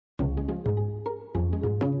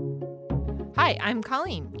Hi, I'm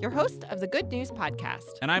Colleen, your host of the Good News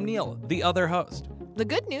Podcast. And I'm Neil, the other host. The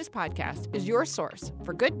Good News Podcast is your source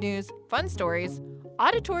for good news, fun stories,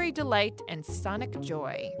 auditory delight, and sonic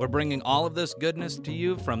joy. We're bringing all of this goodness to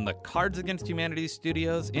you from the Cards Against Humanity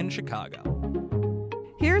studios in Chicago.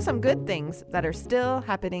 Here are some good things that are still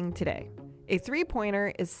happening today. A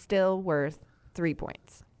 3-pointer is still worth 3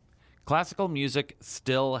 points. Classical music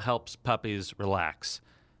still helps puppies relax.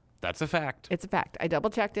 That's a fact. It's a fact. I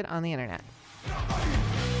double-checked it on the internet.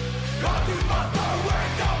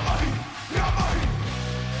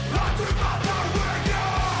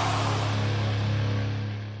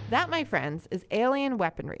 That, my friends, is Alien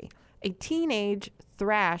Weaponry, a teenage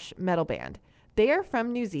thrash metal band. They are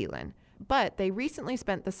from New Zealand, but they recently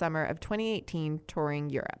spent the summer of 2018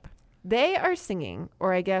 touring Europe. They are singing,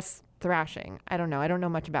 or I guess thrashing, I don't know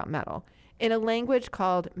much about metal, in a language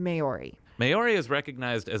called Maori. Maori is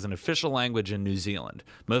recognized as an official language in New Zealand.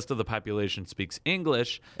 Most of the population speaks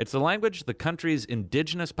English. It's the language the country's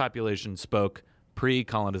indigenous population spoke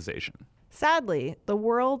pre-colonization. Sadly, the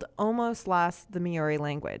world almost lost the Maori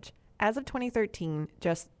language. As of 2013,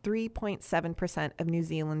 just 3.7% of New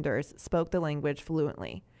Zealanders spoke the language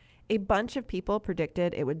fluently. A bunch of people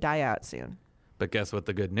predicted it would die out soon. But guess what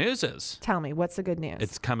the good news is? Tell me, what's the good news?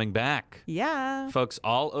 It's coming back. Yeah. Folks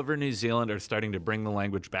all over New Zealand are starting to bring the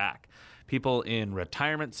language back. People in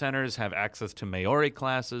retirement centers have access to Maori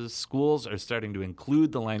classes. Schools are starting to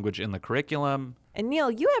include the language in the curriculum. And Neil,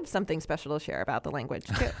 you have something special to share about the language,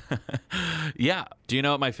 too. Yeah. Do you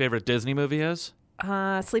know what my favorite Disney movie is?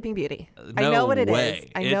 Sleeping Beauty. No I know what it way.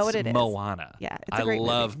 is. I know what it is. Moana. Yeah, it's a great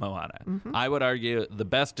movie. I love Moana. Mm-hmm. I would argue the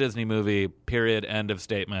best Disney movie, period, end of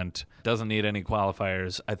statement. Doesn't need any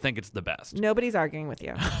qualifiers. I think it's the best. Nobody's arguing with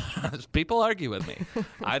you. People argue with me.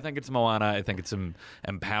 I think it's Moana. I think it's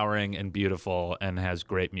empowering and beautiful and has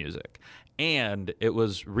great music. And it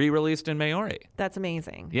was re-released in Maori. That's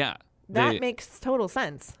amazing. Yeah. That makes total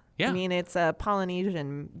sense. Yeah. I mean, it's a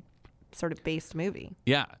Polynesian sort of based movie.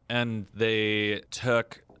 Yeah, and they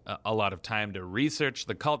took a lot of time to research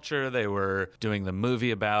the culture they were doing the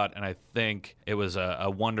movie about, and I think it was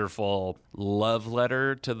a wonderful love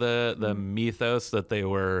letter to the mythos that they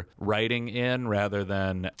were writing in rather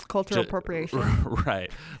than... Cultural appropriation.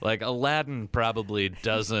 Right. Like Aladdin probably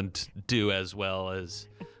doesn't do as well as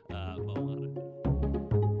Moana.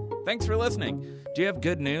 Thanks for listening. Do you have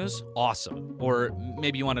good news? Awesome. Or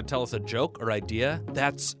maybe you want to tell us a joke or idea?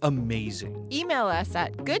 That's amazing. Email us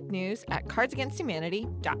at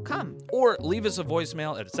goodnews@cardsagainsthumanity.com. Or leave us a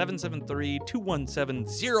voicemail at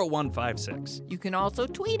 773-217-0156. You can also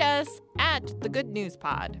tweet us at The Good News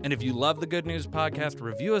Pod. And if you love the Good News Podcast,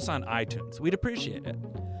 review us on iTunes. We'd appreciate it.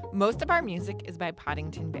 Most of our music is by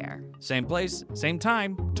Poddington Bear. Same place, same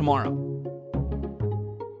time, tomorrow.